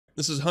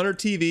This is Hunter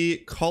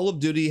TV. Call of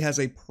Duty has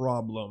a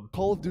problem.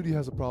 Call of Duty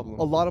has a problem.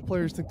 A lot of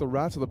players think the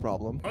rats are the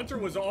problem. Hunter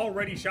was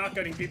already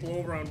shotgunning people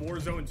over on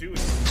Warzone 2.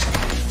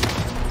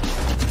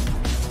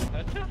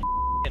 That's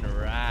a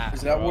rat. Is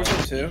that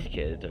Warzone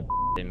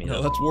 2?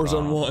 No, that's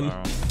Warzone 1.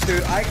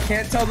 Dude, I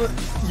can't tell the.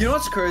 You know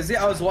what's crazy?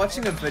 I was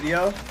watching a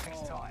video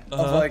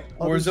of like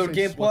Warzone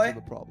gameplay.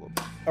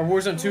 Or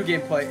Warzone 2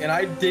 gameplay, and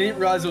I didn't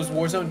realize it was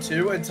Warzone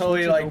 2 until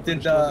he like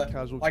did the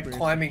like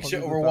climbing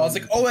shit over walls.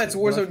 Like, oh, that's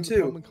Warzone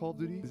 2.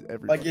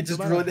 Like it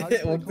just really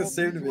didn't look the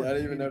same to me. I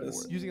didn't even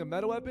notice. Using a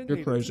meta weapon,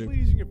 you're crazy.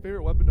 Using your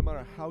favorite weapon, no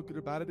matter how good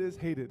or bad it is,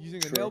 hated.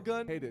 Using a nail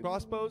gun, hated.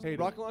 Crossbows, hated.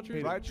 Rocket launcher,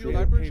 riot shield,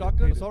 sniper,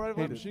 shotgun, assault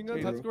rifle, machine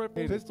gun, tactical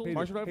rifle, pistol,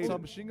 martial rifle,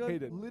 submachine gun,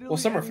 hated. Well,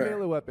 some are fair.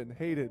 Melee weapon,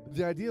 hated.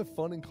 The idea of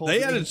fun and Call of They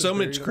Duty added so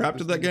much crap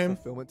to that game.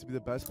 Fulfillment to be the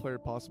best player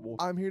possible.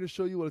 I'm here to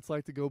show you what it's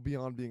like to go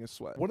beyond being a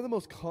sweat. One of the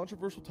most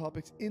controversial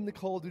topics in the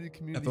Call of Duty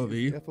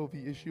community is the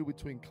FOV issue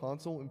between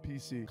console and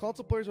PC.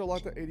 Console players are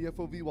locked at 80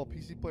 FOV, while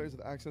PC players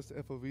have access to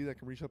FOV that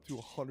can reach up to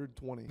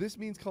 120. This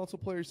means console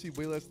players see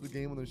way less of the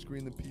game on their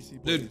screen than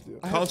PC players do.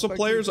 Console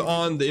players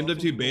on the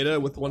MW beta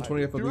with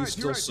 120 FOV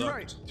still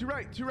suck. Too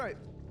right.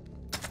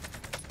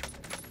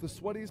 The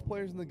sweatiest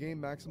players in the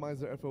game maximize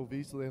their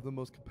FOV so they have the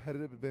most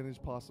competitive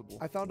advantage possible.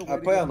 I found a way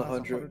to play on get the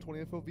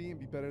 120 FOV and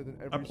be better than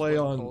every I play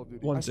on Call of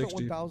Duty.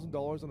 160. I spent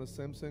 $1,000 on a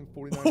Samsung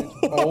 49-inch.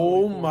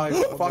 Oh my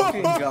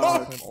fucking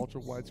god!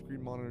 Ultra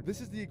widescreen monitor. This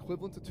is the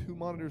equivalent to 2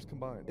 monitors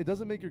combined. It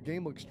doesn't make your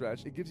game look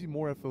stretched. It gives you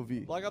more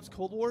FOV. Black Ops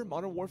Cold War,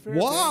 Modern Warfare,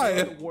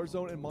 why?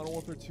 Warzone, and Modern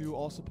Warfare 2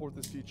 all support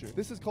this feature.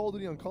 This is Call of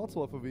Duty on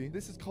console FOV.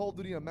 This is Call of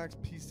Duty on max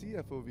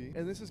PC FOV,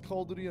 and this is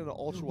Call of Duty on an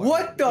ultra wide.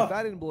 What the? If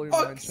that didn't blow your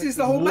mind, check is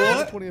the whole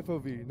map? 120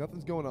 FOV.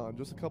 Nothing's going on.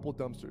 Just a couple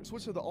dumpsters.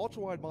 Switch to the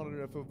ultra wide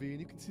monitor FOV, and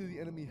you can see the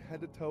enemy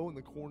head to toe in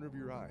the corner of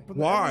your eye. From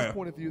the enemy's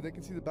point of view, they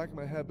can see the back of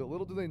my head, but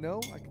little do they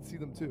know, I can see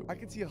them too. I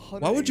can see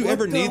 100. Why would you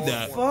ever need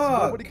that?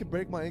 Nobody could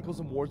break my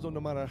ankles in Warzone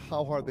no matter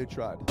how hard they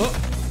tried.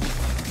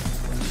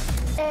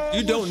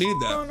 You don't need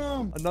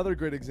that. Another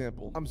great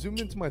example. I'm zoomed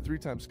into my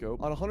 3x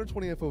scope. On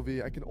 120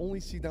 FOV, I can only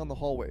see down the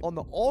hallway. On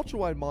the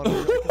ultra-wide monitor,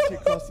 I can see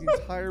across the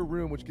entire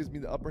room, which gives me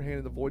the upper hand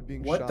and avoid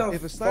being shot.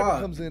 If a sniper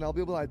comes in, I'll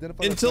be able to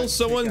identify until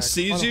someone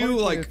sees you,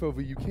 like,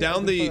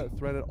 down the...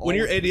 When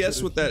you're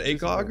ADS with that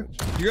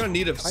ACOG, you're gonna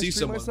need to see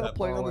someone that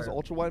playing on this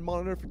ultra-wide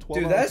monitor for 12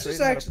 hours. Dude, that's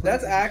just actually...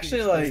 That's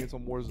actually,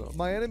 like...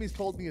 My enemies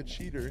called me a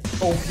cheater.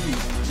 OP. You know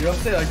what I'm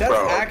saying? Like, that's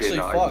actually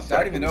fucked.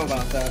 I didn't even know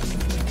about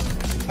that.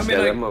 I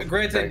mean, like,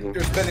 granted,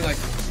 you're spending, like,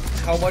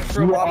 how much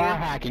for a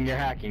monitor? You're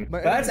hacking.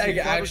 That's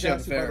actually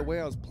unfair. By the way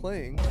I was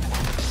playing.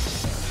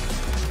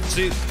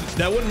 See,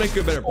 that wouldn't make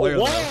you a better player,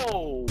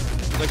 though.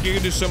 Like, you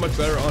can do so much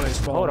better on a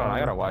small... Hold on, I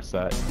gotta watch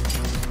that.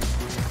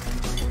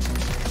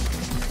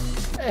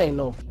 Hey,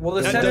 no. Well,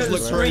 the center of the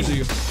screen,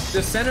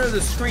 the center of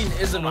the screen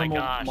is a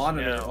normal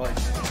monitor. No. Like,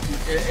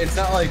 it's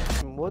not like...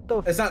 What the...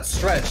 It's not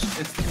stretched.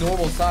 It's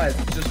normal size.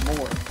 It's just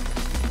more.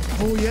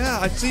 Oh yeah,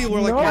 I see where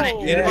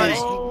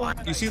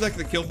like you see like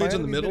the kill feeds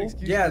in the middle.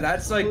 Yeah,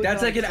 that's like if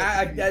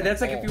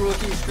you were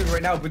looking at the screen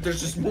right now, but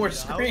there's just more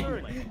screen.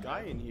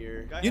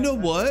 You know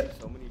what?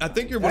 I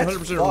think you're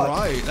 100%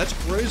 right. That's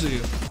crazy.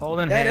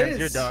 Holding hands,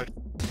 you're dog.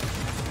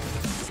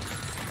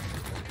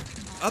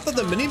 I thought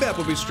the mini map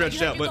would be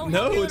stretched out, but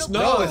no, it's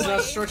not. No, it's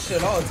not stretched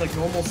at all. It's like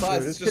normal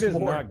size. This kid is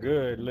not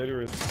good,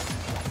 literally.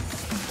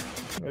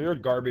 You're a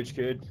garbage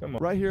kid. Come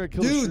on. Right here, I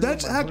killed dude,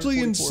 that's actually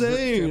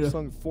insane.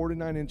 Samsung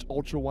 49-inch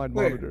ultra wide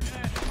monitor.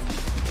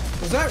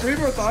 Was that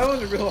Rebirth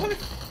Island in real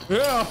life?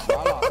 Yeah.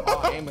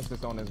 I'll aim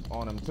assist on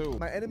him too.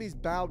 My enemies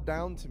bowed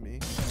down to me.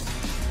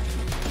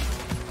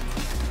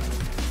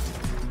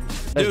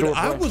 Dude,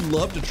 I would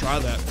love to try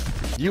that.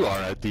 You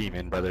are a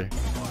demon, brother.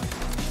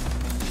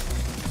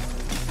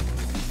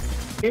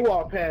 He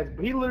walked past.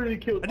 He literally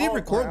killed. I didn't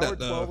record that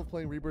though. 12 of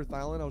playing Rebirth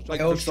Island. I was like,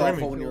 it looks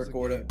awful when you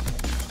record it.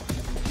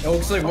 It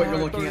looks like what you're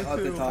looking at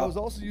the top. I was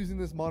also using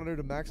this monitor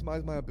to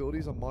maximize my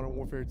abilities on Modern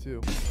Warfare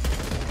 2.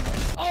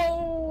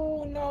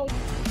 Oh no!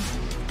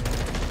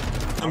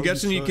 I'm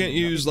guessing you can't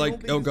use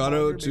like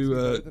Elgato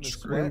to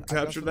screen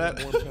capture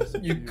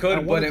that. You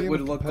could, but it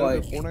would look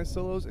like Fortnite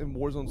solos and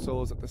Warzone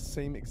solos at the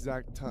same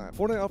exact time.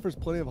 Fortnite offers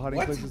plenty of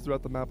hiding places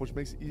throughout the map, which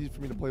makes it easy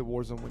for me to play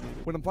Warzone when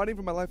needed. When I'm fighting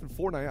for my life in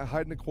Fortnite, I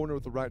hide in a corner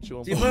with a riot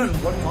shield. Do you play on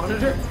one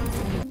monitor?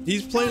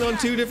 He's playing on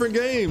 2 different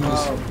games.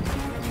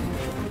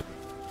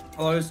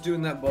 I was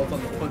doing that both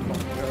on the one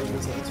monitor.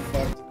 It's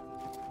fucked.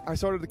 I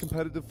started the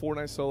competitive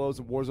Fortnite solos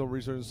and Warzone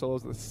Resurgence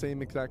solos at the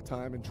same exact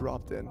time and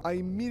dropped in. I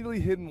immediately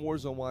hid in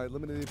Warzone while I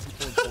eliminated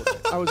people in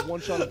Fortnite. I was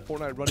one shot at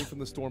Fortnite running from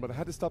the storm, but I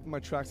had to stop in my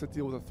tracks to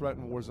deal with a threat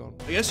in Warzone.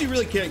 I guess you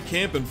really can't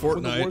camp in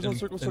Fortnite. When the Warzone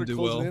circle started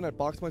closing in, well. I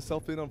boxed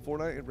myself in on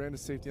Fortnite and ran to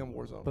safety on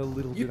Warzone. But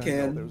little did I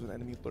know there was an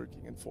enemy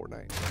lurking in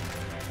Fortnite.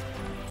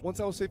 Once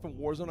I was safe in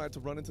Warzone, I had to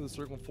run into the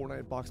circle in Fortnite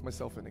and box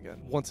myself in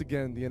again. Once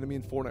again, the enemy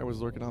in Fortnite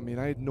was lurking on me,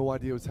 and I had no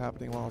idea what was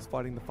happening while I was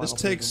fighting the final.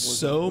 This takes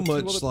so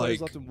much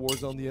like left in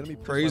Warzone, the enemy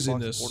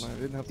craziness. I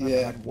didn't have time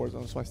to hide in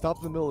Warzone, so I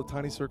stopped in the middle of the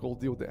tiny circle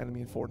to deal with the enemy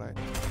in Fortnite.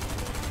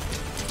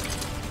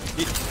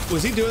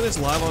 Was he doing this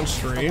live on Once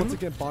stream?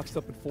 again, boxed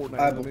up in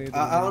Fortnite.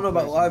 I don't know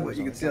about live, but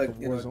you can see like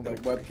the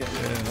webcam.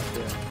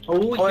 Yeah.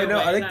 Oh, I know.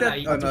 I think that.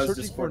 Oh, After no, it's searching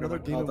for Discord. another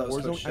game of That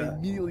was Warzone, I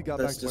immediately got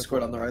back That's to my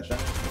Discord on the right there.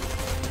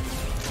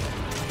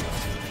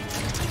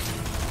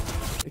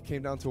 It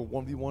came down to a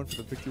 1v1 for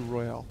the victory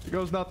royale. Here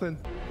goes nothing.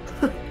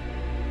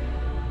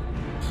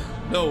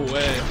 No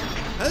way.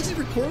 How does he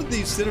record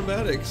these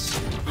cinematics?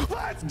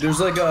 There's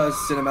like a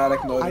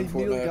cinematic mode I in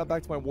immediately Fortnite. got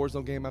back to my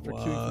Warzone game after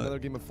queuing for another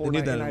game of They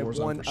need Fortnite, that and in I Warzone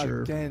won for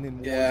sure. again in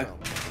Warzone.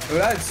 Yeah.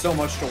 It added so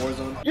much to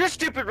Warzone. You're a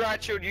stupid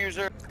riot shield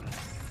user.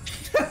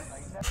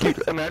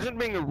 Dude, imagine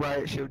being a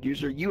riot shield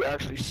user. You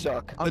actually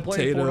suck. I'm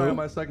playing Fortnite on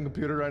my second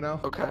computer right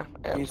now. Okay.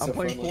 I'm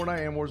playing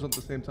Fortnite and Warzone at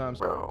the same time.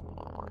 Bro,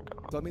 oh my god.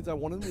 So that means I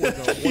won in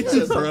Warzone. He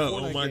said, bro,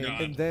 oh Fortnite my game,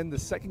 god. And then the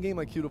second game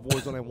I queued of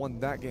Warzone, I won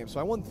that game. So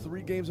I won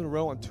 3 games in a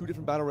row on 2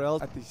 different battle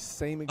royales at the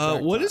same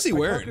exact what time. is he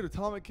wearing? I conquered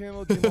Atomic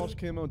Camo, Demolished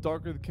Camo,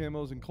 Darker the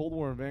Camos, and Cold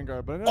War and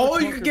Vanguard. But I never Oh,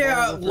 you conquered can get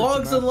Modern Warfare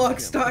Logs to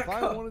unlocks. master the game.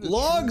 If I wanted to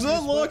Logs choose this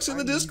unlocks one,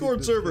 in the I needed Discord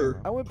this server.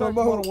 game. I went back to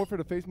Modern Warfare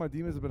to face my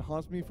demons that have been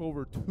haunting me for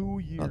over 2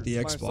 years. Not the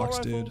My Xbox,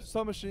 assault dude. rifles,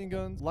 submachine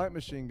guns, light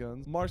machine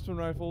guns, marksman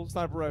rifles,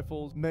 sniper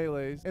rifles,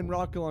 melees, and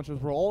rocket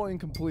launchers were all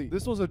incomplete.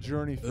 This was a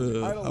journey for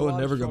me. I would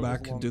never go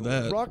back and do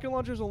that. Rocket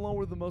launchers alone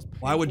were the most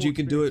Why would you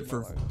can do it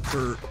for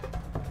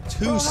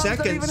 2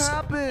 seconds? Even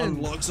happen?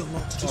 Unlocks.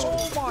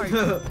 Oh my!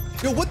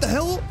 Yo, what the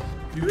hell?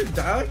 You didn't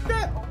die like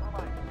that?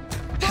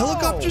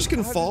 Helicopters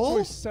can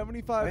fall?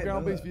 75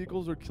 ground-based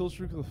vehicles or kill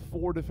streaks with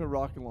 4 different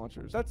rocket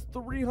launchers. That's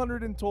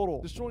 300 in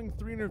total. Destroying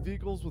 300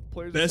 vehicles with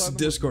players. Best inside them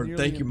was Discord.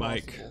 nearly Thank you,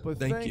 impossible. Mike. But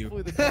Thank you.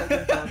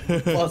 thankfully,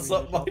 the What's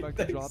up, Mike? back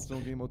to drop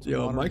zone game mode to Yo,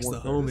 Modern Mike's the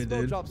Warfare. homie, This mode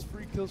dude. drops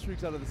free kill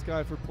streaks out of the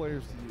sky for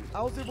players to use.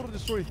 I was able to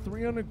destroy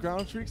 300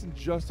 ground streaks in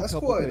just a That's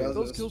couple cool, it days. does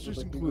Those this kill with, streaks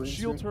like, the include green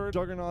Shield screen. Turret,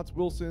 Juggernauts,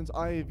 Wilsons,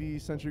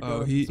 IAV, Sentry Oh,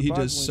 Gun, he and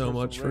does surprisingly, so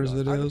much for his I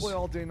videos. play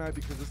all day and night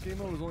because this game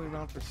mode was only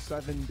around for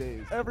 7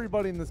 days.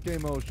 Everybody in this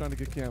game mode was trying to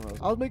get camos.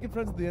 I was making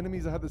friends with the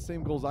enemies that had the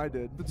same goals I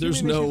did. The two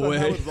There's main no issues I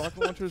had way. with rocket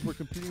launchers were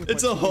competing with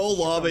It's my a whole teammates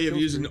to lobby shoot of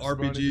using kill streaks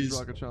running these RPGs.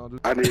 rocket challenges.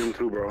 I did them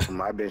too, bro.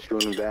 I've been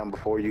shooting them down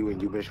before you,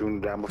 and you've been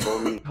shooting them down before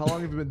me. How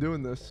long have you been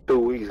doing this? 2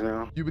 weeks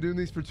now. You've been doing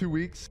these for 2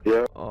 weeks?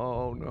 Yeah.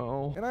 Oh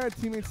no. And I had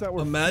teammates that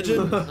were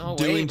Imagine No,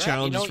 doing wait,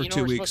 challenges for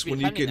 2 weeks when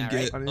you can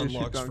get I need to shoot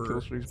unlocks down for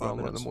kill streaks, but 5 I'm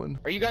letting minutes. them win.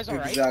 Are you guys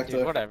alright? Exactly.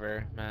 Dude,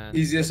 whatever, man.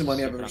 Easiest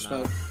money I've Just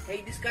ever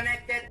keep it on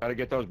spent. Gotta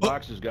get those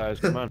boxes, guys.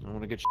 Come on. I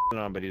want to get shit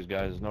on by these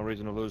guys. There's no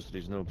reason to lose to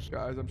these noobs.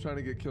 Guys, I'm trying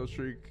to get kill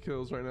streak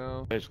kills right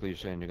now. Basically, you're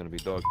saying you're gonna be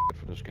dog shit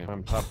for this game.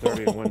 I'm top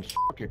 30 and wins.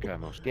 Fuck your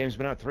camos. Game's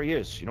been out 3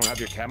 years. You don't have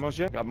your camos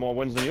yet? Got more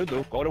wins than you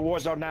do. Go to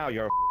Warzone now.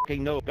 You're a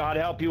fucking noob. God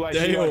help you. I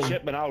see you on Damn.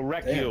 shipment. I'll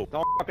wreck Damn. you.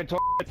 Don't fucking talk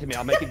shit to me.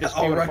 I'll make you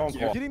disappear I'll with a wreck phone you.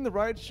 call. Getting the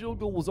riot shield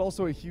goal was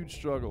also a huge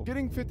struggle.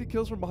 Getting 50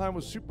 kills from behind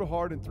was super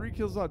hard, and 3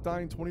 kills without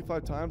dying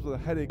 25 times with a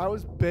headache. I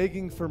was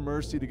begging for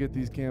mercy to get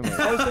these camos.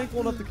 I was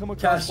thankful enough to come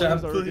across Cash players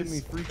app, that were giving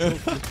me please. free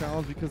kills for the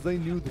challenge because they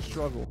knew the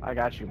struggle. I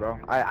got you, bro.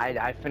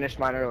 I finished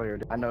mine earlier.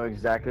 I know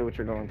exactly what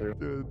you're going through.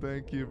 Dude,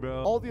 thank you,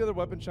 bro. All the other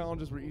weapon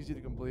challenges were easy to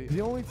complete.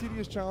 The only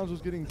tedious challenge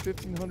was getting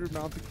 1,500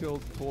 mounted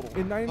kills total.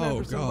 In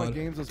 99% of my God.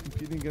 games, I was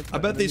competing against I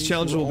bet these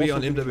challenges will be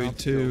on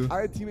MW2.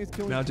 I had teammates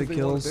killing Mounted because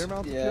they wanted kills. their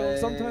mounted Yeah, kills. yeah,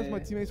 Sometimes yeah, my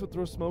yeah. teammates would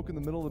throw smoke in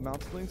the middle of the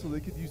mount lane so they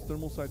could use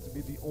thermal sights to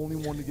be the only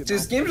one to get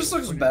This mounted game kills. just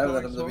looks When better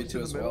you're than throwing smokes MW2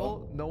 in as the well.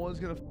 middle, no one's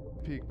gonna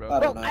peek, bro. I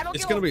don't know.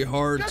 It's gonna be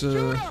hard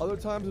to Other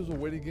times it was a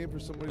waiting game for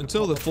somebody to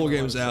until pop the up full on the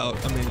game's right out.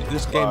 side. I mean,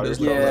 this game does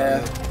look Yeah.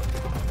 bad.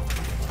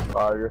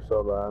 Oh, you're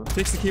so bad.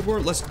 Fix the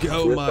keyboard. Let's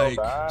go, You're so Mike.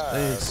 bad.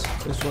 Thanks.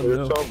 Just want to You're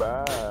know. so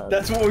bad.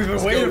 That's what we've been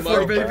Let's waiting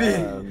go, for, Mike.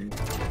 baby.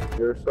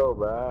 You're so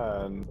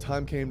bad.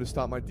 Time came to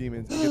stop my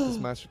demons and get this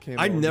master camo.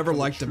 I never and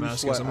liked become the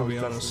Damascus, true I'm gonna sweat be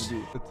I was honest.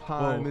 destined to be. The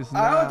time is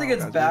now. I don't think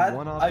it's as we bad.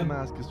 one off I-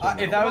 Damascus If right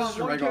that now. was just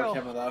a regular kill.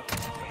 camera, though.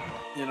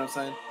 You know what I'm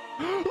saying?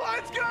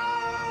 Let's go!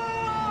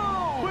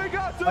 We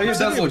got Oh, yeah,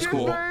 that looks Damascus,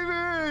 cool.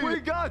 baby! We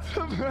got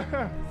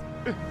Damascus!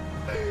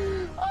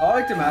 I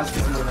like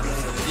Damascus more than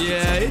anything.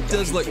 Yeah, it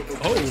does look.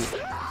 Oh,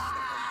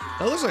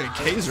 that looks like a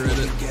Kaiser in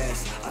it.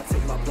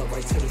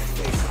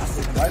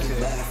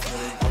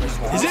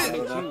 Is it?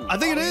 I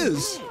think it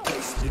is.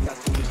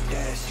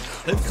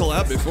 They've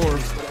collabed before.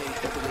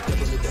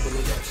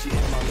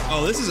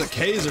 Oh, this is a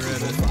Kaiser in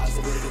it.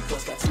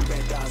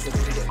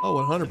 Oh,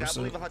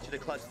 100%.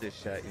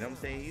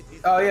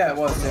 Oh, yeah, it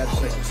was. Yeah,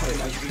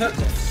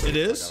 just It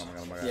is?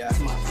 yeah.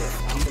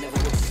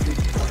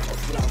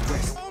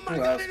 Oh,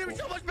 that's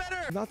cool.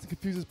 Not to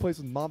confuse this place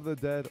with Mob of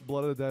the Dead,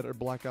 Blood of the Dead, or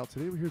Blackout.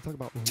 Today we're here to talk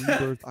about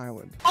Rebirth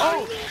Island.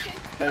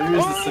 They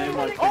use the same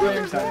like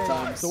 10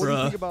 times. So what do you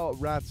Bruh. think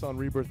about rats on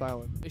Rebirth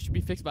Island? It should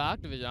be fixed by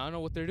Activision. I don't know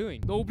what they're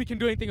doing. Nobody can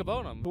do anything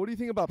about them. So what do you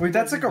think about? Wait,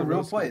 that's like a people real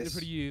that use place.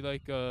 They're pretty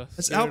like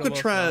It's scared of us,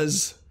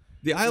 Alcatraz.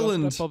 The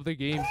island. Step up the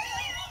game.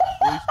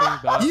 Really staying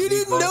back. You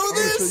didn't know I'm gonna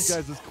show you this?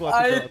 guys this collector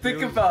I drop. didn't think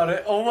It was- about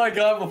it. Oh my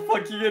god, I'm a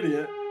fucking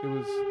idiot. It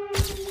was.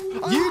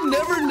 You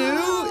never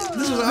knew this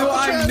was No,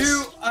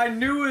 Alcatraz? I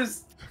knew it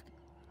was.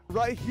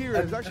 Right here,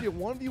 it was actually a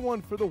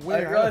 1v1 for the win. I I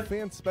had a realized-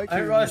 fan I spectating.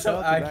 didn't realize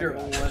how shout out to that accurate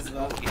guy. it was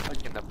though.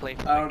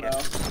 I don't know.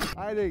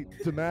 I had a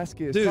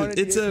Damascus. Dude, Carnage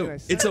it's and I a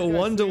sat it's a there, I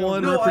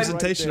one-to-one see him No, I-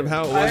 representation of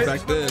how it was I-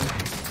 back then.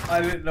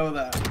 I didn't know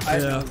that. I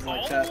didn't know it was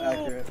like that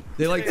accurate.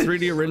 They like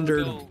 3D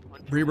rendered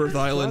Rebirth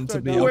Island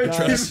to be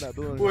Alcatraz.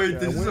 Wait,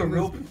 this is a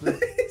real place?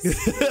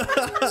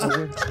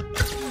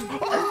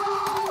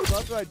 So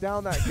after I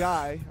downed that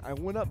guy, I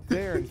went up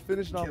there and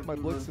finished off my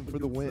blitzing for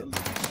the win.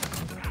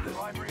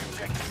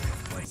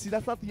 See,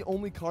 that's not the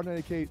only Card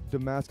 98K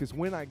Damascus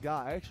win I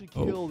got. I actually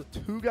killed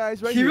 2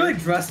 guys right here. He really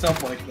dressed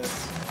up like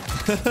this.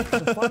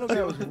 The final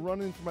guy was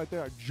running from right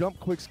there. I jump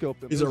quick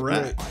scoped him. He's a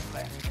rat.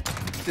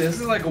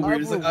 This is like a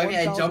weird. Like,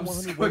 okay, I jumped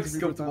quick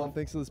scoped him.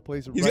 Thanks to this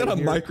place. He's got a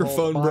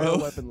microphone, bro.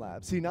 Weapon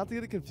Lab. See, not to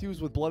get it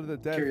confused with Blood of the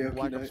Dead from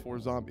Black Ops 4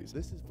 Zombies.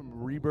 This is from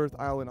Rebirth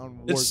Island on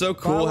Warzone. It's so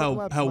cool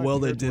how well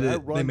they did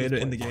it. They made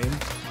it in the game.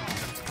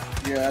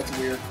 Yeah, that's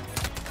weird.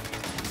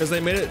 Because they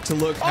made it to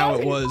look how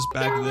it was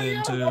back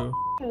then too.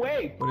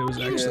 When it was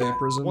actually a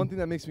prison. One thing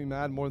that makes me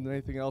mad more than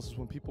anything else is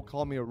when people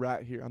call me a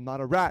rat here. I'm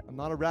not a rat. I'm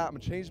not a rat. I'm a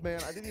changed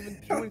man. I didn't even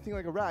do anything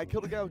like a rat. I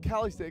killed a guy with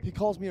Cali stick. He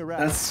calls me a rat.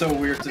 That's so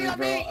weird to me,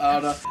 bro. I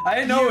don't know. I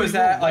didn't know it was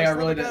that. Like, I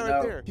really didn't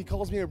know. He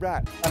calls me a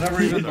rat. I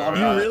never even thought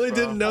about it. You really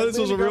didn't know this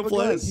was a real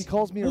place? He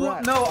calls me a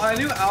rat. No, I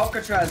knew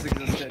Alcatraz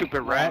existed.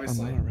 Stupid rat.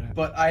 Obviously.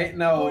 But I didn't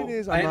know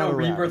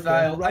Rebirth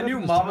Island. I knew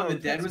Mom of the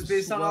Dead was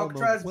based on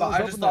Alcatraz, but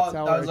I just thought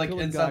that was like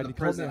inside the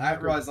prison. I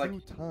didn't realize like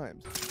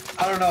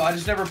I don't know. I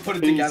just never put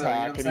it together. You know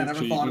what I'm saying? I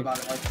never thought about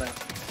it like that.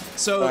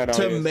 So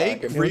to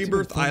make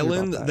Rebirth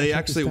Island, they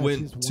actually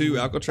went to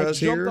Alcatraz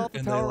here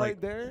and they like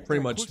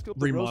pretty much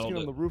remodeled it.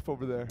 On the roof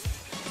over there.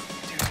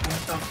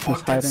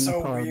 Fuck, that's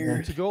so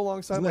weird. To go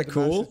alongside Isn't that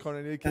cool?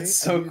 That's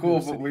so cool,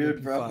 but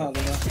weird, bro. I don't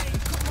know.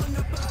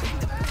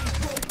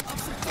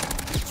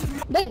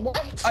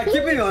 I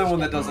keep being the only one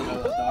that doesn't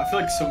know that though. I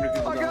feel like so many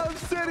people don't. I got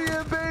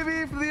Obsidian,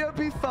 baby, for the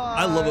MP5.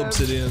 I love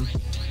Obsidian.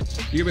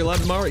 You gonna be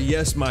live tomorrow?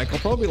 Yes, Mike. I'll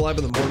probably be live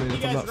in the morning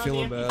if I'm not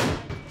feeling bad.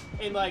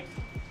 In like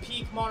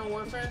peak Modern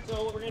Warfare,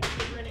 so what we're gonna do,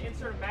 we're gonna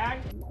insert a bag.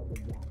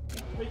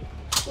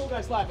 Cool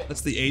guys, live it.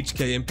 That's the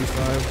HK MP5.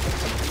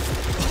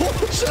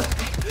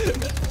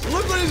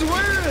 Look what he's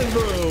wearing,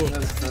 bro.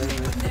 That's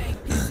crazy.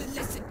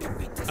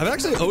 I've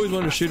actually always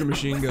wanted to shoot a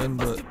machine gun,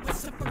 but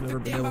I've never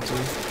been able to.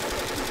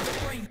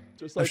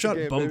 I've shot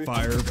bump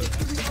fire, but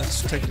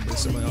that's technically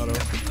semi-auto.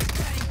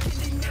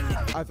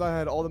 I thought I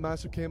had all the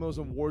master camos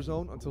in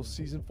Warzone until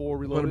season 4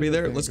 reloaded. Want to be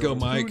there? Let's go,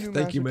 Mike.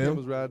 Thank you, man.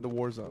 Was added to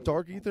Warzone.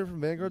 Dark Ether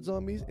from Vanguard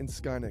Zombies and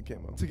Skynet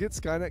camo. To get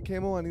Skynet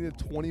camo, I needed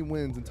 20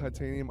 wins in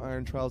Titanium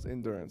Iron Trials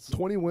Endurance.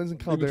 20 wins in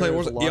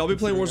Caldera. Yeah, I'll be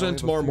playing Warzone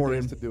tomorrow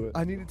morning. To do it.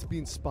 I needed to be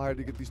inspired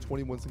to get these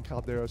 20 wins in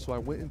Caldera, so I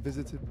went and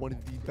visited one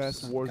of the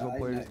best Warzone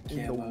players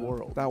in the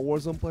world. That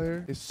Warzone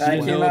player is so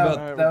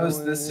that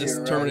was this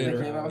year,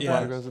 Terminator.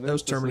 Yeah, that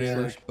was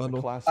Terminator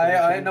bundle.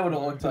 I know what it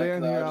looked like. Today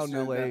I'm here out in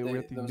LA. We're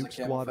at the Nuke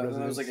Squad residence.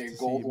 It was like a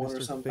gold one or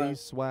something.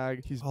 Face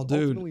Swag. He's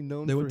dude,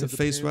 they went to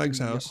Face Swag's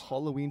house.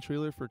 Halloween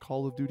trailer for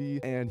Call of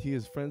Duty, and he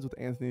is friends with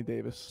Anthony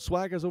Davis.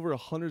 Swag has over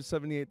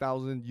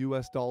 $178,000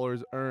 US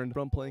earned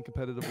from playing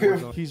competitive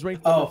Warzone. He's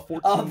ranked number 14.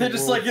 Oh, they're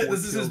just like,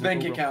 this is his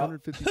bank account.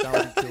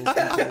 150,000 kills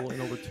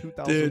and over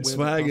 2,000 dude,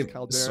 Swag,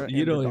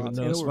 you don't even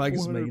know. Swag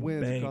is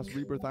making bank. Across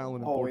Rebirth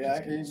Island. Oh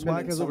yeah,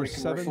 Swag has over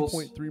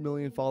 7.3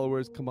 million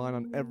followers combined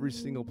on every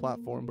single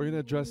platform. We're gonna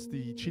address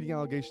the cheating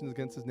allegations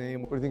against his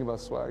name. What do you think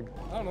about Swag?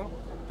 I don't know.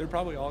 They're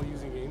probably all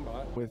using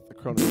aimbot. With the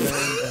Chrono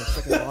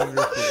second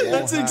monitor.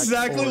 That's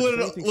exactly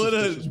what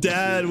a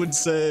dad would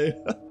say.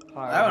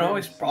 I don't know.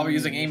 He's probably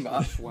using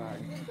aimbot.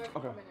 Swag.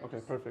 Okay,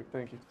 perfect.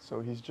 Thank you. So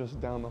he's just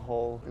down the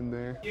hall in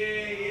there.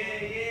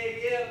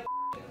 Yeah.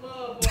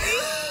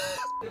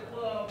 The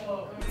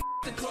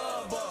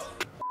club up.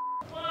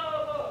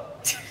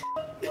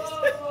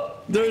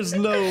 There's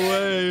no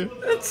way.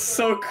 That's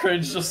so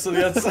cringe just so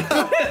that's. Bunch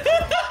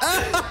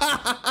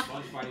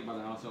fighting by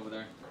the house over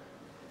there.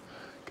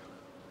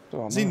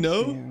 So does he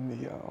know?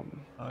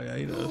 Oh yeah,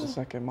 he knows. The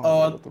second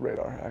monitor with the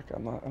radar hack. I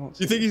don't.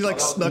 You think he's like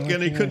snuck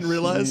in? He couldn't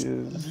realize. I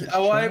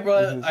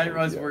didn't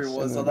realize where he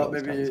was. I thought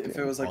maybe if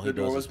it was like the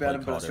door was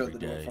bad, but showed the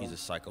door. He's a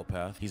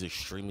psychopath. He's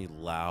extremely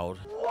loud.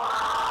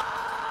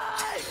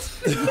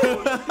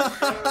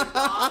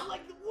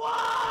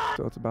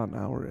 So it's about an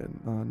hour in.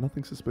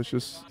 Nothing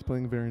suspicious. He's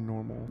playing very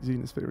normal. He's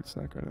eating his favorite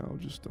snack right now.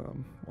 Just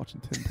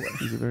watching Tim play.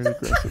 He's a very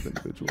aggressive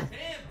individual. Tim,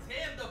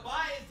 the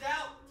buy is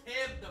out.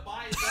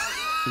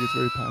 He gets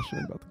very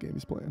passionate about the game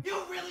he's playing. You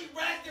really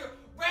read your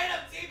random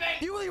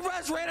teammate. You really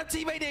read random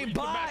teammate named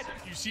Bot.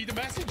 You see the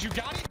message? You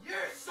got it? You're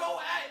so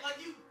like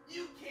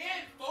you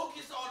can't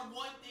focus on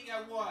one thing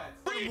at once.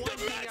 Read the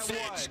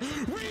message.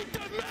 Read the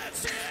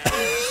message.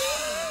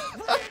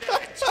 Read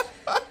it.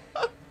 I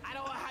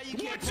don't know how you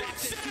can't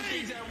process two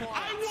things at once.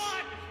 I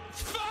want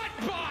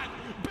Thoughtbot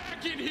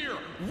back in here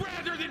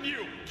rather than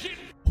you.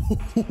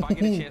 If I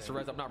get a chance to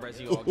res, I'm not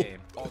resing you all game.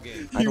 All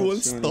game. He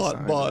wants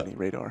Thoughtbot. Any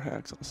radar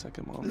hacks on the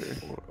second monitor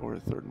or a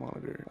third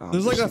monitor.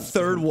 There's like a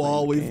third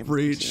wall we've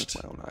breached.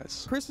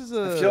 Chris is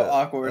I feel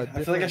awkward.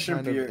 I feel like I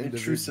shouldn't be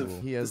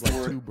intrusive. He has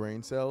like 2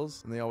 brain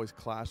cells, and they always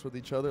clash with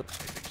each other.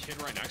 The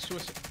kid right next to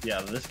us.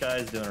 Yeah, this guy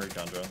is doing a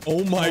recon drone.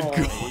 Oh my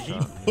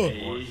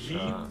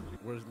god.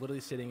 we're literally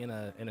sitting in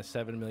a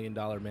 $7 million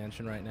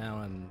mansion right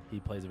now, and he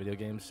plays video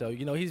games. So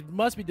you know he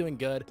must be doing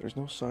good. There's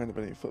no sign of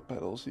any foot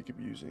pedals he could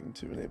be using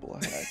to enable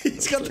a hack.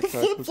 He's got the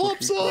flip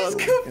flops on.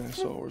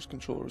 NSOs,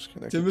 controllers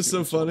connected. Tim is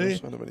so funny.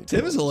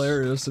 Tim is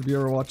hilarious. If you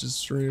ever watch his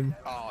stream.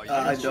 Oh,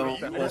 I don't.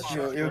 He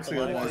looks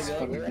like a nice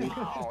funny dude.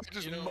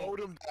 Just mowed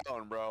him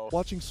down, bro.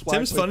 Watching Swag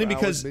Tim's funny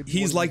because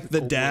he's like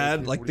the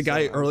dad, like the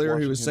guy earlier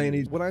who was saying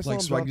he like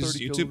Swag uses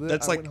YouTube.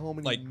 That's like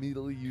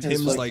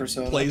Tim's like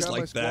plays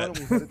like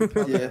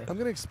that. Yeah. I'm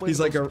gonna explain. He's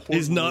like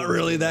he's not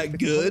really that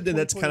good, and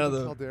that's kind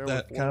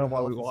of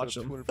why we watch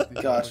him.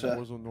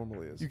 Gotcha.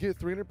 You get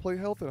 300 play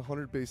health and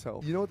 100 base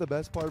health. You know what the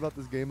best part about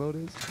this game mode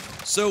is?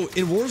 So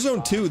in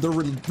Warzone 2, they're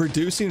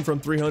reducing from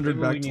 300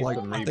 back to like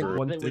I think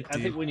 150.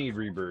 I think we need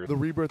rebirth. The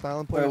rebirth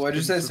island. Wait, what'd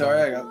you say?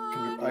 Sorry, I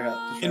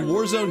got. In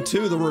Warzone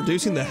 2, they're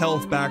reducing the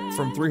health back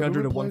from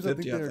 300 to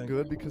 150. I think they're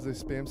good because they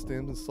spam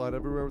stims and slide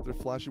everywhere with their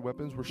flashy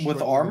weapons.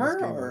 With armor?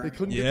 Or? They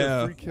couldn't get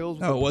their free kills.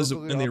 No, it was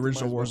in the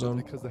original Warzone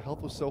because the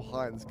health was so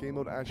high. And this game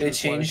mode actually they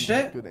changed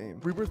it. Good aim.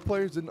 Rebirth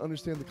players didn't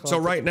understand the concept. So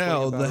right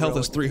now, the health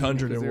is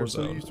 300 in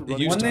Warzone.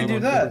 When they do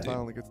that?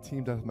 It's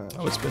team deathmatch.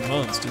 Oh, it's been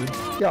months, dude.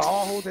 You're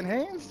all holding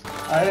hands?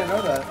 I didn't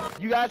know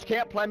that. You guys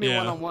can't play me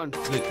one-on-one.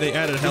 They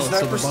added health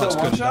so the bots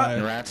couldn't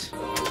die. Rats.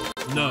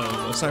 No,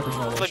 the sniper's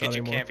not one shot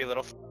anymore. Look at you, campy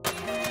little.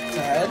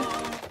 Head?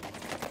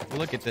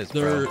 Look at this,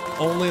 They're bro.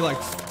 only like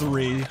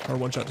 3 are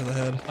one shot to the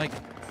head. Like,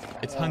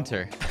 it's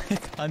Hunter.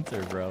 It's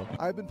Hunter, bro.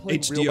 I've been playing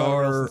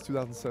HDR, since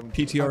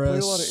 2017.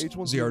 PTRS,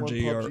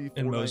 ZRG,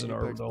 and Mosin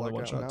are the only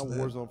one shot to the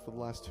head. Warzone for the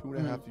last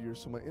 2.5 years,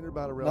 so my inner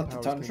battle rail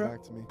powers came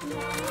back to me.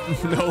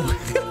 No.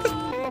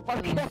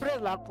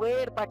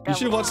 You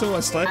should watch some of my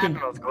sniping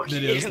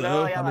videos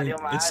though. I mean,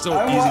 it's still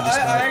easy to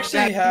snipe. I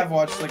actually have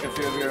watched like a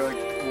few of your like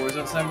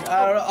Warzone sniping.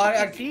 I don't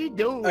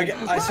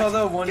know. I saw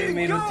the one you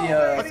made with the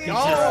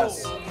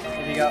PTRS.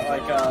 And you got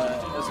like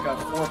it's got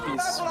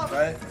 4-piece,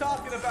 right?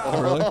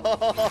 Oh really?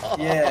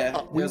 Yeah.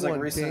 It We was like won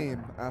recent.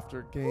 game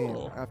after game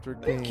after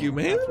game. Thank you,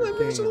 man. after That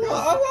means a game.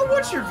 lot. I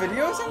watch your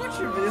videos. I watch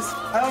your videos.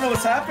 I don't know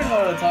what's happened a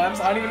lot of the times.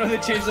 I don't even know they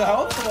changed the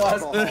health for the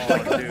last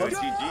like a month.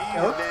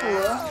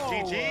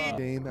 GG.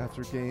 Game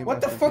after game.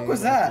 What the after fuck game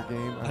was after that?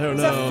 game I don't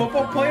Is that a know.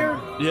 football player?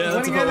 Yeah,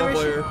 that's a Winning football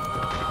animation?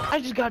 player. I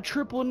just got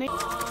triple name.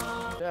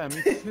 Yeah,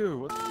 me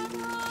too.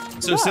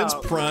 So since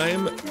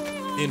Prime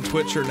and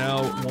Twitch are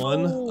now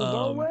one,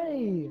 No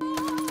way.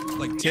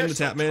 like Tim the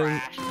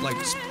Tapman like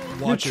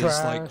watches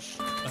like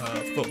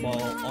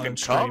football on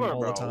stream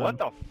all the time. What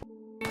the?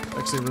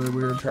 Actually, really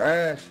weird.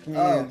 Trash.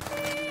 Oh.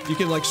 You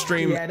can like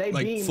stream Yeah, they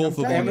like beam. full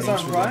football games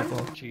Amazon for Prime?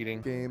 football.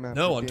 Cheating. Game after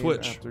No, on game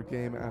Twitch. after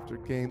game after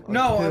game.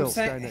 No, I'm until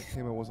saying- Skynet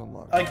came and was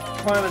unlocked. Like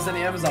Prime is in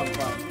Amazon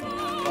Prime.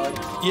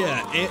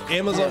 Yeah,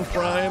 Amazon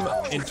Prime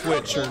and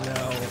Twitch are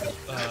now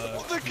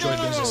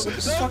joint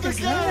businesses. What the fuck is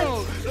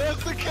that?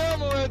 That's the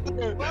camel right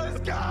there. Let's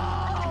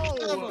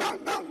go.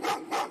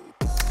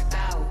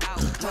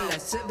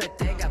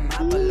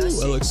 Ooh,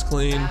 that looks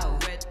clean.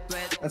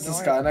 That's the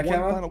Skynet One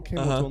camo? final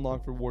camo to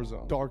unlock for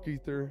Warzone. Dark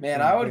Ether.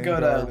 Man, I would go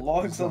to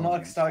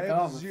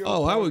logsunlocks.com.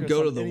 Oh, I would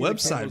go to the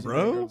website,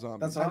 bro.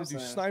 That's what I'm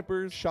saying.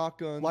 Snipers,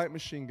 shotguns, light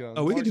machine guns.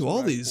 Oh, we could do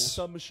all these.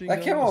 Submachine That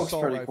guns, camo looks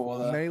assault pretty rifle, cool,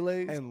 though.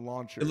 Melee and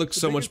launcher. It looks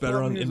The so much biggest better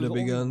problem on is there's MW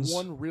only guns.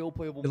 One real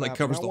playable It like map,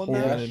 covers not the one whole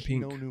map, gun in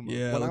pink. Shinonuma.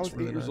 Yeah, when it I looks was 8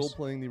 really years nice. old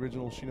playing the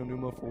original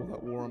Shinonuma for World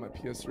at War on my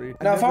PS3.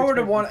 Now, if I were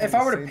to never pay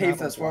expected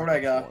for this, play where would the I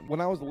go? same map on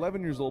When I was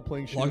 11 years old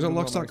playing Logz Shinonuma on on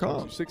my Logz.com.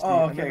 Xbox 360, Oh,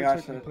 I okay, never gotcha.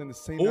 expected to play the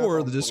same Or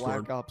map the on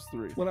Discord. Black Ops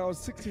 3. When I was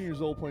 16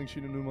 years old playing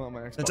Shinonuma on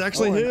my Xbox That's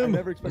actually One, I him.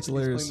 never That's expected to be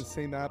playing hilarious. the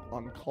same map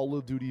on Call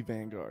of Duty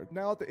Vanguard.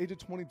 Now at the age of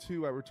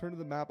 22, I return to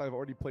the map I've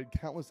already played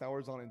countless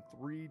hours on in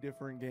 3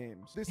 different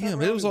games. This Damn,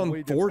 time it around was is on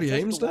way 40 different. I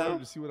games tested the water now?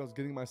 to see what I was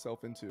getting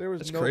myself into. There was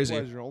That's no crazy.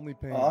 pleasure, only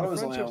pain. Oh, I The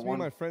was only friendships on me and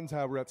my one. friends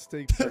have were at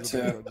stake for the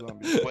Vanguard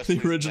zombies.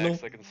 The original.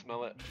 I can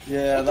smell it.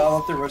 Yeah, that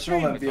was the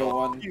original, that'd be a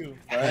one.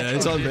 Yeah,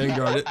 it's on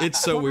Vanguard. It's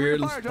so weird.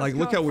 Like,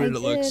 look how weird it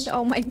looks.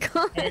 Oh my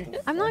god.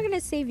 I'm not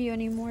gonna save you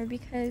anymore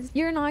because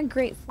you're not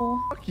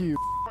grateful. Fuck you.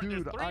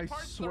 Dude, I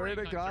swear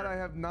to God, I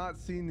have not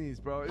seen these,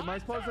 bro. Am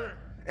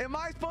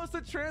I supposed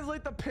to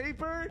translate the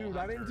paper? Dude,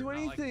 I didn't do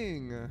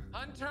anything.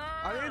 Hunter!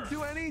 I didn't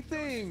do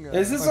anything.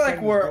 This is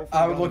like where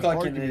I would look like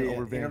an idiot, you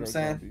know what I'm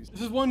saying?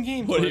 This is one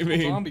game. What do you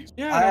mean? Zombies.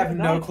 I have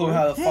no clue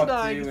how the fuck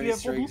to do any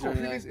streaks or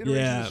Previous anything. iterations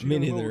Yeah, of me Shinonuma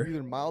neither. were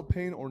either mild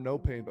pain or no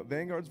pain, but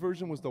Vanguard's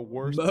version was the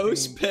worst.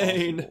 Most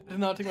pain. possible. I did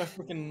not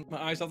take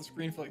my eyes off the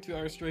screen for like 2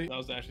 hours straight. That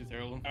was actually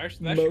terrible.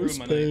 Actually, that Most ruined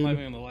my night. pain. I'm not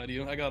even gonna lie to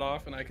you. I got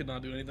off and I could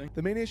not do anything.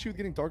 The main issue with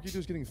getting Dark Ether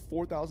is getting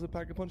 4,000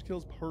 pack-a-punch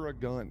kills per a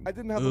gun. I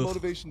didn't have the Ugh.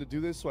 motivation to do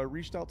this, so I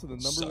reached out to the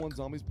Suck. #1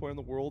 zombies player in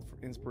the world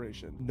for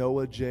inspiration.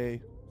 Noah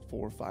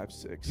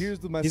J456. Here's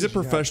the message. He's a he had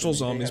for professional me.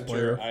 zombies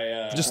player.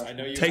 Just I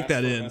know you take asked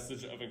that for a in.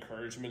 message of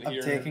encouragement I'm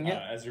here taking it.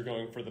 as you're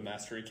going for the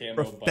mastery camo.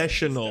 but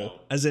Professional, still,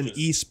 as in just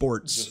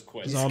esports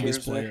quit. zombies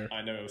Scares me. player.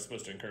 I know I was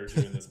supposed to encourage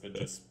you in this, but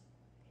just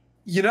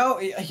You know,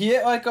 he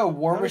hit like a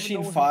War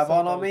Machine 5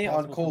 on me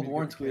on Cold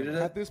War and tweeted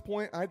it. At this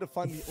point, I had to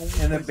find the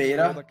only in the place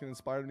beta that can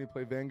inspire me to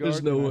play Vanguard.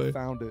 There's no way. I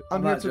found it.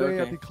 I'm here today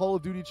at the Call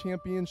of Duty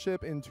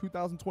Championship in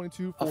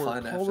 2022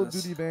 for Call of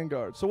Duty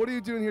Vanguard. So what are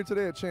you doing here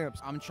today at Champs?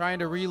 I'm trying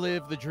to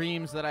relive the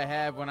dreams that I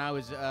had when I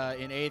was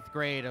in 8th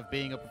grade of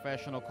being a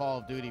professional Call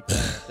of Duty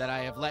player that I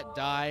have let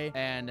die,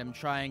 and I'm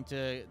trying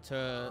to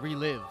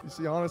relive. You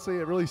see, honestly,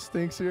 it really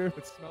stinks here.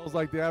 It smells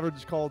like the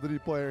average Call of Duty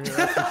player here,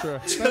 that's for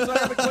sure. Spencer, I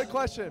have a quick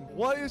question.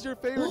 What is your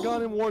favorite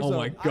gun in Warzone? Oh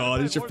my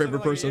God, he's your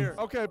favorite person.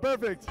 Okay,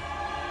 perfect.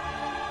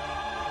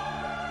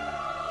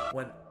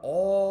 When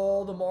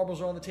all the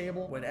marbles are on the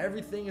table, when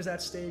everything is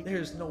at stake,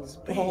 there's no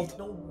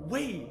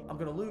way I'm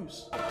gonna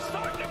lose.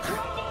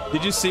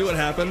 Did you see what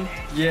happened?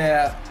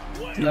 Yeah.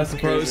 He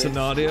proposed to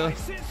Nadia.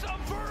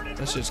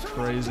 That's just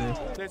crazy.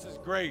 This is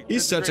great.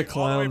 He's such a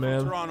clown,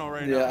 man. Yeah,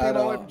 all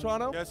the way from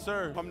Toronto? Yes,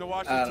 sir. Come to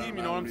watch the team,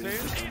 you know what I'm saying?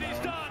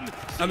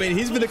 I mean,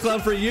 he's been a clown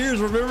for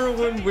years. Remember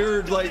when we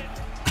were like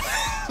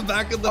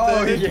back in the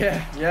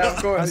day? Oh yeah,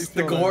 of course.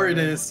 The glory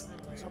days.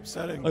 It's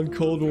upsetting. On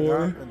Cold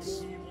War.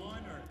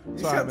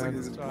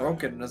 He's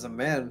broken as a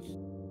man.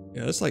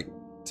 Yeah, it's like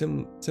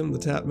Tim the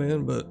Tap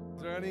Man, but.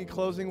 Is there any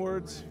closing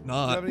words?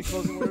 Not. Do you have any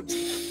closing words?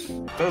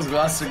 Those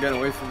glasses are getting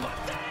away from me.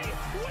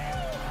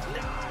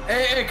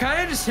 It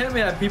kind of just hit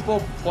me that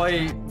people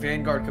play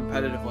Vanguard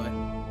competitively.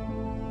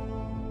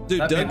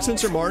 Dude, Doug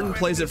Sensor Martin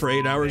plays it for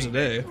 8 hours a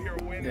day.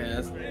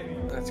 Yeah,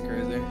 that's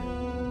crazy.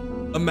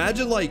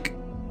 Imagine like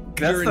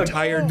that's your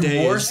entire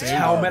day. Worst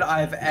helmet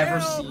I've ever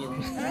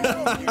seen.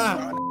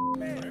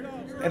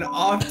 An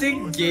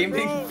Optic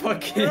Gaming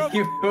fucking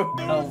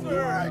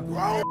helmet.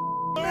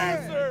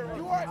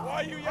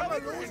 Why you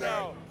yelling right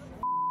now?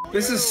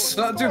 This is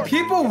so, dude,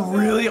 people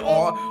really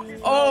are.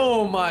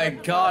 Oh my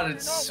God,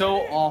 it's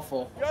so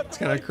awful. It's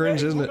kind of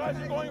cringe, isn't it?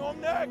 You're going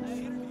home next.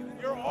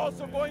 You're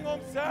also going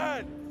home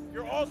sad.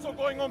 You're also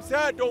going home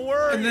sad. Don't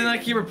worry. And then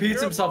like he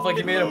repeats himself like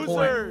he made a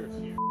point.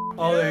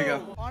 Oh, there you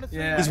go.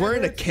 Yeah. He's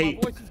wearing a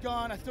cape. Voice is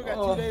gone. I still got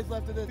 2 days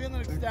left of this.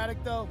 Feeling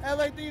ecstatic though.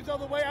 LA Thieves all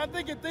the way. I'm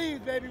thinking Thieves,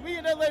 baby. We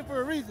in LA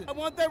for a reason. I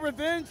want that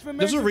revenge from.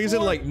 There's a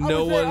reason like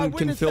no one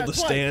can fill the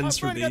stands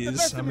for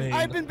these. I mean,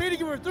 I've been beating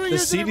you for 3 the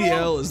years.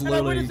 CDL is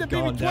literally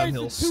gone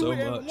downhill so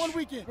much. One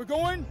weekend. We're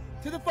going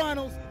to the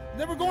finals.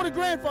 Then we're going to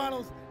grand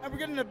finals, and we're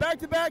getting a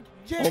back-to-back.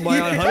 Oh my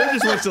God, Hunter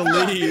just wants to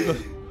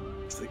leave.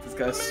 It's like this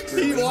guy's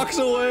screaming. He walks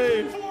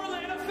away.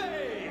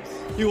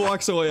 He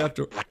walks away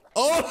after.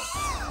 Oh.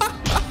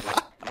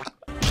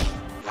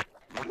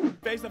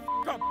 Face the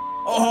f up.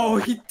 Oh,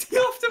 he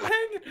left him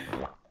hanging.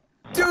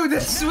 Dude,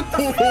 this is what the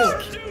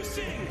fuck.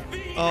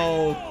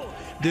 Oh,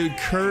 dude,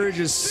 Courage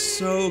is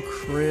so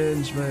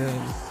cringe,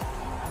 man.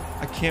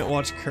 I can't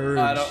watch Courage.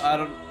 I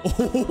don't.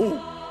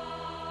 Oh.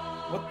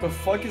 What the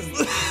fuck is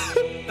this?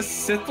 A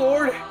Sith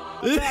Lord?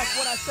 That's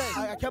what I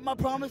said. I kept my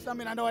promise. I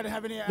mean, I know I didn't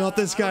have any. Not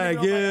this guy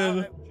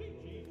again.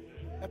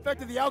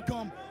 Affected the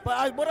outcome,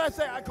 but what did I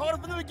say? I called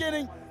it from the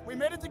beginning. We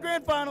made it to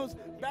grand finals,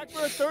 back for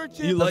a 3rd chance.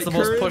 You like That's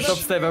the most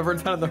push-ups they've ever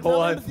done in their whole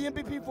life.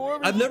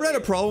 I've never had a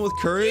problem with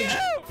Courage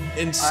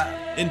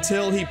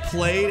until he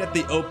played at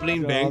the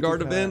opening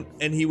Vanguard event,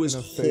 and he was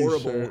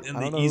horrible in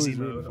the easy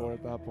mode.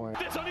 At that point.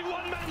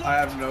 I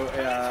have no,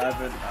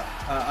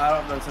 I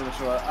don't know too much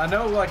about it. I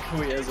know like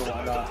who he is and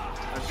whatnot.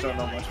 I just don't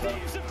know much about him.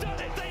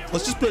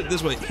 Let's just put it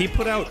this way: he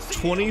put out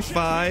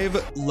 25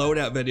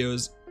 loadout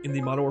videos in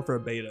the Modern Warfare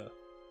beta.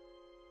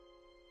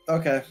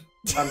 Okay,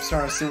 I'm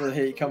starting to see where the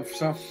hate comes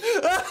from.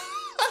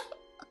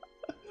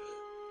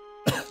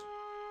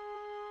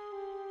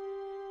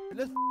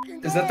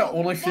 Is that the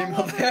only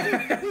female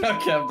there?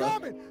 Okay, I'm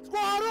done.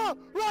 Squad up,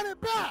 run it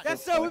back.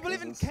 Yes, sir. We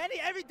believe in Kenny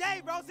every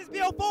day, bro. Since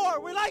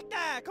BO4, we like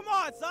that. Come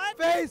on, son.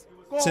 Face.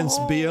 Since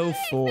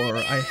BO4,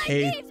 I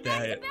hate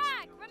that.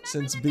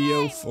 Since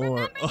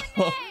BO4.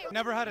 Oh.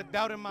 Never had a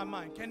doubt in my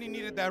mind. Kenny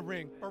needed that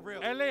ring. For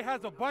real. LA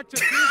has a bunch of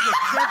teams with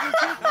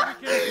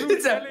championships.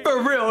 It's that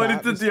for real, and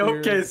it did the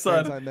okay,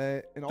 son. I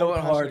met and That all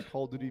went the hard.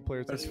 Call of Duty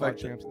players that spot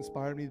champs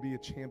inspired me to be a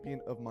champion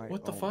of my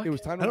What the own. fuck? It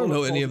was time to I don't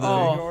know any of them.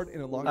 I don't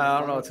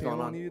know what's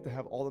going on. I needed to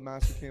have all the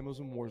master camos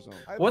in Warzone.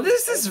 What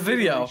is this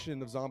video?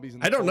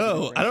 I don't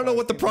know. I don't know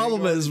what the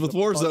problem is with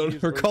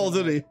Warzone or Call of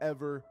Duty.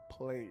 Ever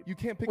played. You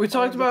can't pick. We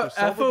talked about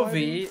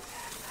FOV.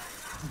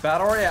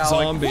 Battle Royale,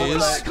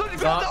 Zombies,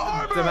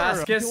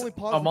 Damascus, a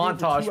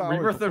montage,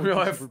 Rebirth in real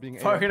life,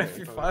 fucking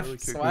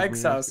FP5,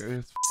 Swag's house,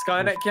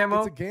 Skynet camo.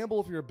 It's a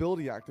gamble if your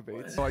ability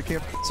activates. Oh, I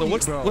can't. So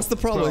what's the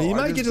problem? You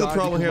might get to the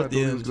problem here at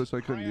the end. I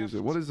couldn't use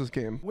it. What is this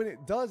game? When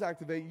it does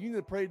activate, you need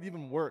to pray it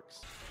even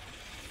works.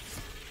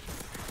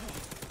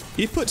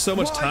 He put so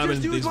much time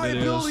into these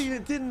videos.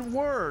 It didn't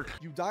work.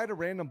 You died to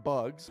random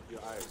bugs.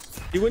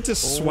 He went to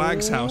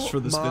Swag's house for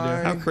this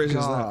video. How crazy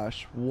is that?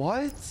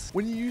 What?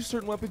 When you use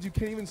certain weapons, you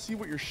can't even see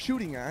what you're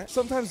shooting at.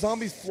 Sometimes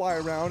zombies fly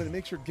around and it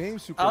makes your game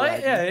super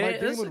laggy. My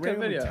game would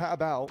randomly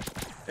tab out.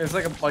 It's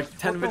like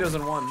 10 videos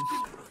in one.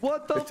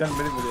 What the? Like 10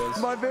 mini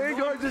videos. My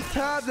Vanguard just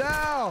tabbed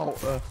out.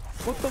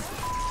 What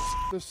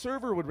the? the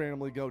server would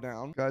randomly go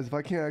down. Guys, if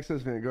I can't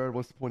access Vanguard,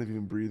 what's the point of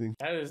even breathing?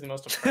 That is the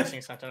most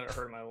depressing sentence I've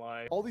heard in my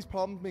life. All these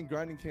problems make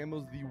grinding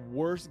camos the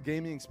worst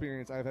gaming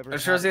experience I've ever had. I'm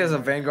sure he has a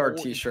in my Vanguard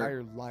whole t-shirt.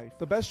 entire life.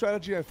 The best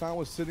strategy I found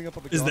was sitting up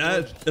on the Is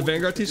that a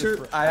Vanguard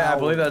t-shirt? I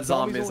believe that's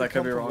zombies. I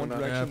could be wrong though.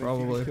 Yeah,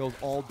 probably. Kills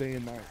all day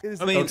and night.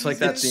 I mean, looks like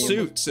that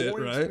suits it,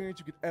 boring right? experience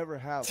you could ever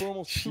have. For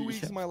almost 2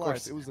 weeks of my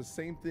life, it was the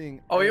same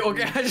thing. Oh, wait,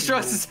 okay. I just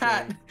trust his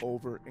hat.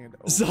 Over and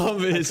over.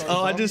 Zombies.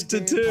 Oh, I just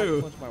did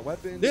too.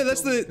 Yeah,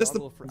 that's the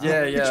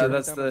Yeah,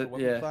 that's the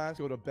class,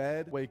 go to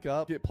bed, wake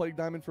up, get Plague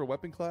Diamond for a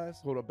weapon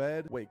class, go to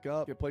bed, wake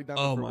up, get Plague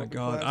Diamond Oh for a my weapon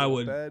god, class, I go to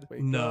would bed, wake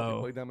up, get no.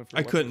 Plague Diamond for a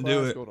I weapon couldn't do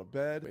class, it. Go to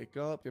bed, wake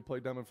up, get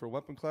Plague Diamond for a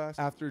weapon class.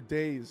 After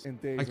days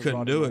and days, I of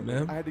couldn't do it, rotting,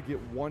 man. I had to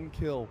get 1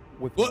 kill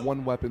with What?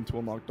 1 weapon to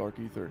unlock Dark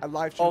Ether. I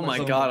live Oh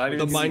my god, I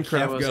didn't The see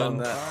Minecraft camos gun. on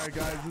that. All right,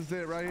 guys, this is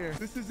it right here.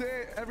 This is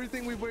it.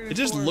 Everything we've waited for. It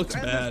just looks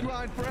End bad. this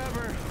grind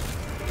forever.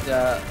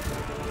 Yeah.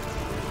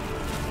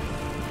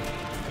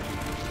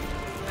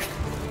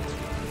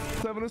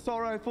 7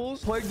 assault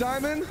rifles, Plague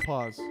Diamond.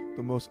 Pause.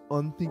 The most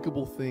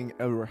unthinkable thing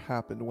ever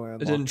happened when I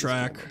unlocked It didn't this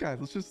track. camo. Guys,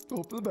 let's just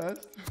hope for the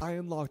best. I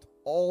unlocked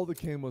all the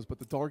camos, but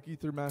the Dark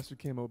Ether Master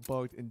camo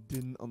bugged and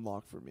didn't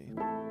unlock for me.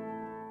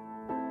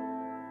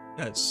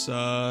 That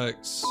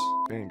sucks.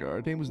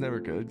 Vanguard. Game was never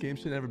good. Game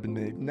should never been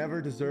made.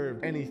 Never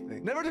deserved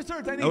anything. Never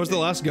deserved anything. That was the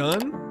last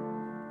gun?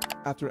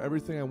 After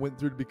everything I went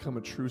through to become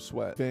a true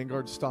sweat,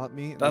 Vanguard stopped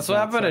me. And That's the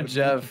what dark happened to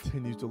side of me Jeff.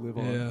 Continues to live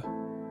on. Yeah.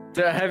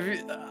 Dude, have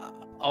you?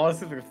 I want to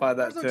see if we can find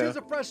that Warzone 2 is too.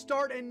 a fresh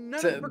start and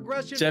none of the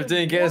progression Jeff from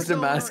didn't get his Warzone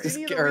Damascus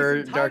any of the or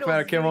recent Dark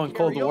Matter titles camo in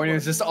Cold carry War, and he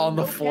was over. just on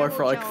the No floor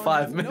for like camo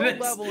 5 challenges, minutes.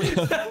 No leveling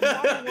from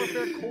Modern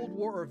Warfare, Cold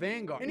War, or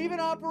Vanguard. And even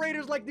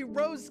operators like the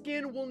Rose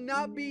skin will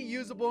not be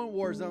usable in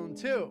Warzone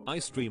 2. I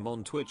stream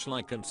on Twitch,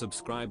 like and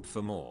subscribe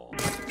for more.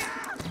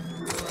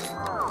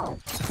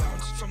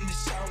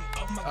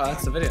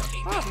 That's the video.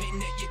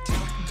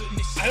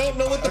 I don't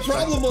know what the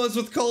problem was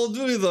with Call of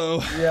Duty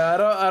though. Yeah,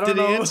 I don't Did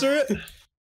know. he answer it?